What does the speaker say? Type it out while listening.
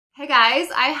guys,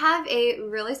 I have a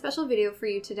really special video for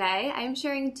you today. I am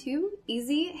sharing 2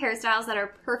 easy hairstyles that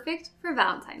are perfect for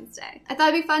Valentine's Day. I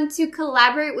thought it'd be fun to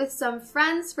collaborate with some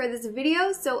friends for this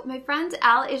video. So my friend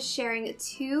Elle is sharing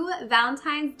 2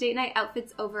 Valentine's date night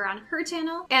outfits over on her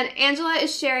channel. And Angela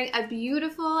is sharing a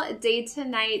beautiful day to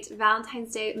night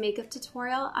Valentine's Day makeup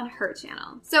tutorial on her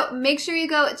channel. So make sure you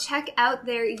go check out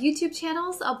their YouTube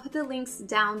channels. I'll put the links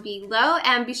down below,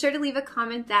 and be sure to leave a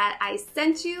comment that I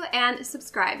sent you and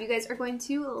subscribe. You guys are going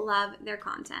to love their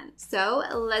content. So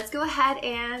let's go ahead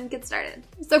and get started.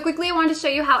 So quickly, I wanted to show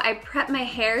you how I prep my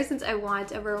hair since I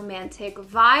want a romantic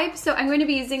vibe. So I'm going to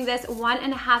be using this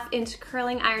 1.5 inch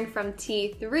curling iron from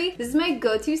T3. This is my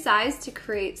go-to size to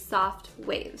create soft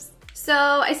waves. So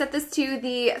I set this to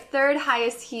the 3rd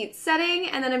highest heat setting,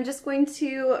 and then I'm just going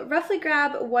to roughly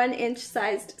grab 1 inch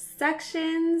sized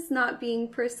sections, not being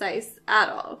precise at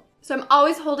all. So I'm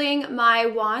always holding my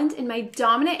wand in my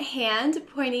dominant hand,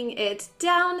 pointing it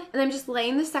down, and I'm just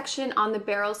laying the section on the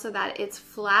barrel so that it's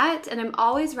flat, and I'm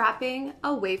always wrapping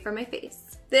away from my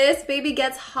face. This baby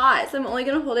gets hot, so I'm only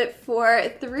gonna hold it for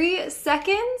 3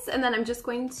 seconds, and then I'm just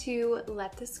going to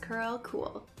let this curl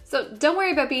cool. So don't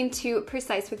worry about being too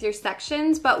precise with your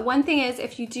sections, but one thing is,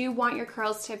 if you do want your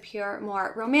curls to appear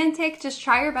more romantic, just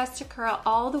try your best to curl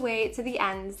all the way to the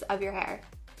ends of your hair.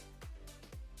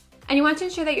 And you want to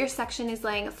ensure that your section is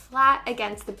laying flat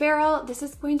against the barrel. This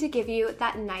is going to give you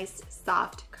that nice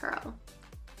soft curl.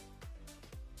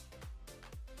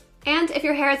 And if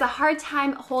your hair has a hard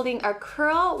time holding a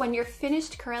curl, when you're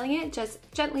finished curling it, just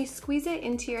gently squeeze it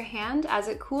into your hand as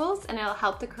it cools, and it'll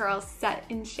help the curls set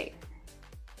in shape.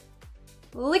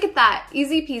 Look at that,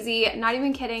 easy peasy, not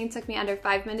even kidding, took me under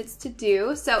 5 minutes to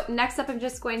do. So next up, I'm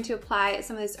just going to apply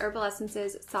some of this Herbal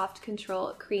Essences Soft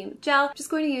Control Cream Gel. I'm just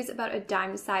going to use about a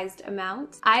dime-sized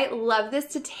amount. I love this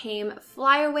to tame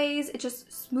flyaways. It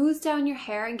just smooths down your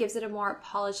hair and gives it a more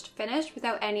polished finish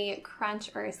without any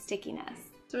crunch or stickiness.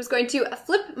 So I'm just going to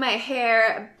flip my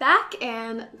hair back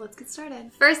and let's get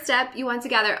started. First step, you want to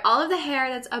gather all of the hair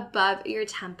that's above your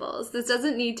temples. This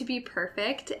doesn't need to be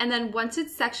perfect. And then once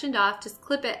it's sectioned off, just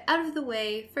clip it out of the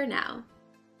way for now.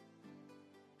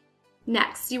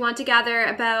 Next, you want to gather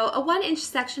about a 1 inch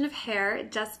section of hair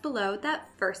just below that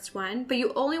first one, but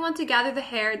you only want to gather the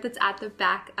hair that's at the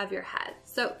back of your head.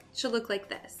 So it should look like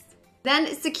this.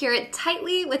 Then secure it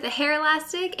tightly with a hair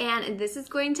elastic, and this is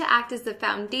going to act as the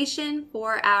foundation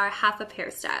for our half-up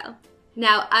hairstyle.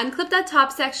 Now unclip that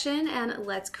top section and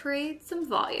let's create some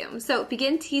volume. So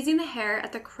begin teasing the hair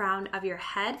at the crown of your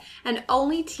head, and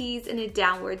only tease in a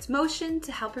downwards motion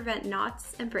to help prevent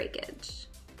knots and breakage.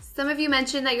 Some of you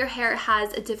mentioned that your hair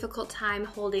has a difficult time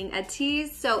holding a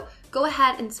tease, so go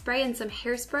ahead and spray in some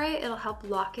hairspray. It'll help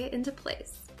lock it into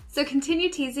place. So continue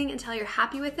teasing until you're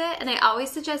happy with it, and I always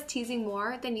suggest teasing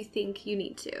more than you think you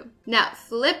need to. Now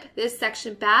flip this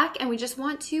section back, and we just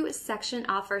want to section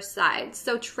off our sides.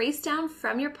 So trace down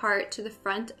from your part to the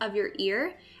front of your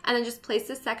ear, and then just place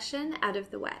this section out of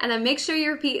the way. And then make sure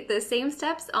you repeat the same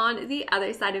steps on the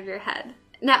other side of your head.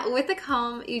 Now with the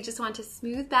comb, you just want to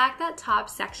smooth back that top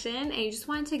section, and you just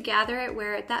want to gather it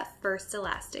where that first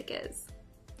elastic is.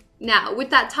 Now, with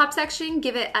that top section,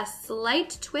 give it a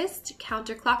slight twist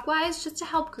counterclockwise just to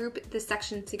help group the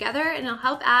section together, and it'll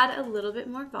help add a little bit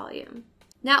more volume.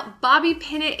 Now, bobby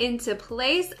pin it into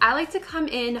place. I like to come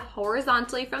in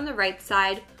horizontally from the right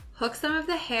side, hook some of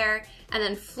the hair, and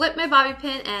then flip my bobby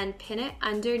pin and pin it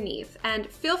underneath. And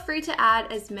feel free to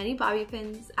add as many bobby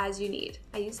pins as you need.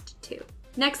 I used 2.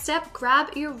 Next step,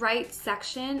 grab your right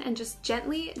section and just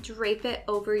gently drape it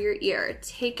over your ear.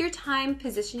 Take your time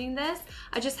positioning this.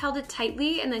 I just held it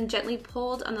tightly and then gently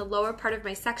pulled on the lower part of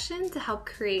my section to help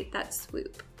create that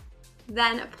swoop.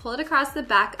 Then pull it across the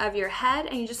back of your head,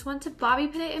 and you just want to bobby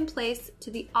pin it in place to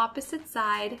the opposite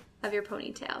side of your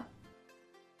ponytail.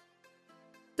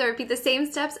 So repeat the same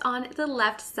steps on the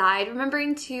left side,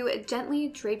 remembering to gently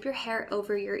drape your hair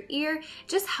over your ear. It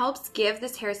just helps give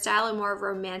this hairstyle a more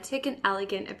romantic and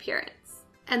elegant appearance.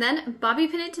 And then bobby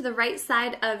pin it to the right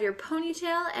side of your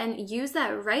ponytail and use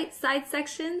that right side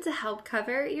section to help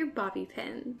cover your bobby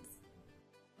pins.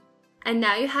 And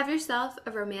now you have yourself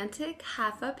a romantic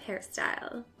half-up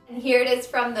hairstyle. And here it is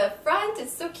from the front.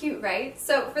 It's so cute, right?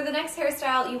 So for the next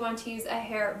hairstyle, you want to use a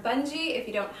hair bungee. If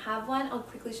you don't have one, I'll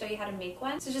quickly show you how to make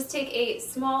one. So just take a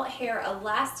small hair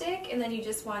elastic, and then you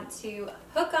just want to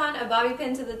hook on a bobby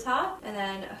pin to the top, and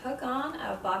then hook on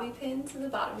a bobby pin to the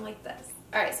bottom like this.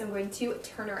 All right, so I'm going to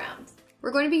turn around.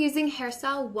 We're going to be using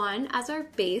hairstyle 1 as our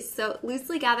base, so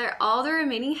loosely gather all the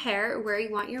remaining hair where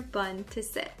you want your bun to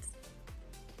sit.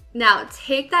 Now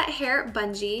take that hair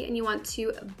bungee and you want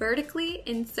to vertically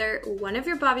insert one of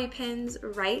your bobby pins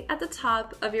right at the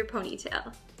top of your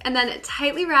ponytail. And then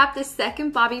tightly wrap the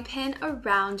second bobby pin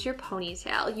around your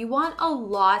ponytail. You want a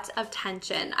lot of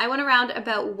tension. I went around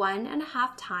about 1.5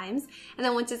 times, and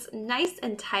then once it's nice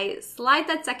and tight, slide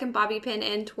that second bobby pin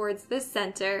in towards the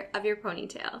center of your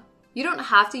ponytail. You don't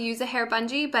have to use a hair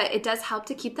bungee, but it does help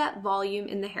to keep that volume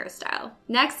in the hairstyle.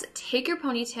 Next, take your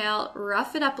ponytail,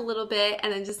 rough it up a little bit,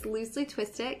 and then just loosely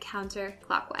twist it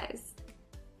counterclockwise.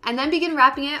 And then begin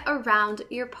wrapping it around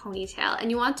your ponytail. And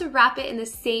you want to wrap it in the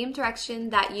same direction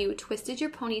that you twisted your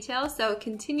ponytail, so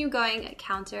continue going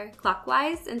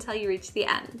counterclockwise until you reach the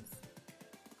ends.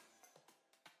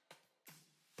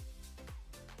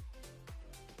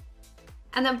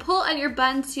 And then pull on your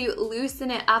bun to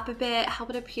loosen it up a bit,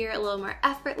 help it appear a little more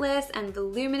effortless and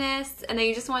voluminous. And then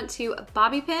you just want to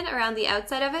bobby pin around the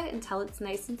outside of it until it's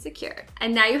nice and secure.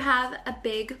 And now you have a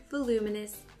big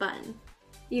voluminous bun.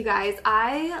 You guys,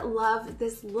 I love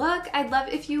this look. I'd love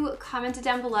if you commented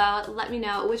down below, let me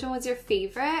know which one was your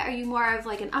favorite. Are you more of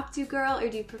like an updo girl, or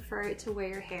do you prefer to wear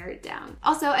your hair down?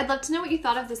 Also, I'd love to know what you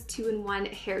thought of this 2-in-1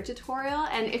 hair tutorial,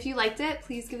 and if you liked it,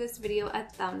 please give this video a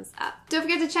thumbs up. Don't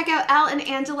forget to check out Elle and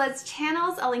Angela's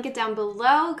channels. I'll link it down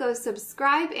below. Go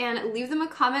subscribe and leave them a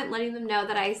comment letting them know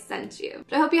that I sent you.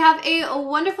 But I hope you have a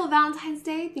wonderful Valentine's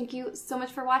Day. Thank you so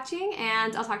much for watching,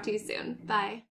 and I'll talk to you soon. Bye.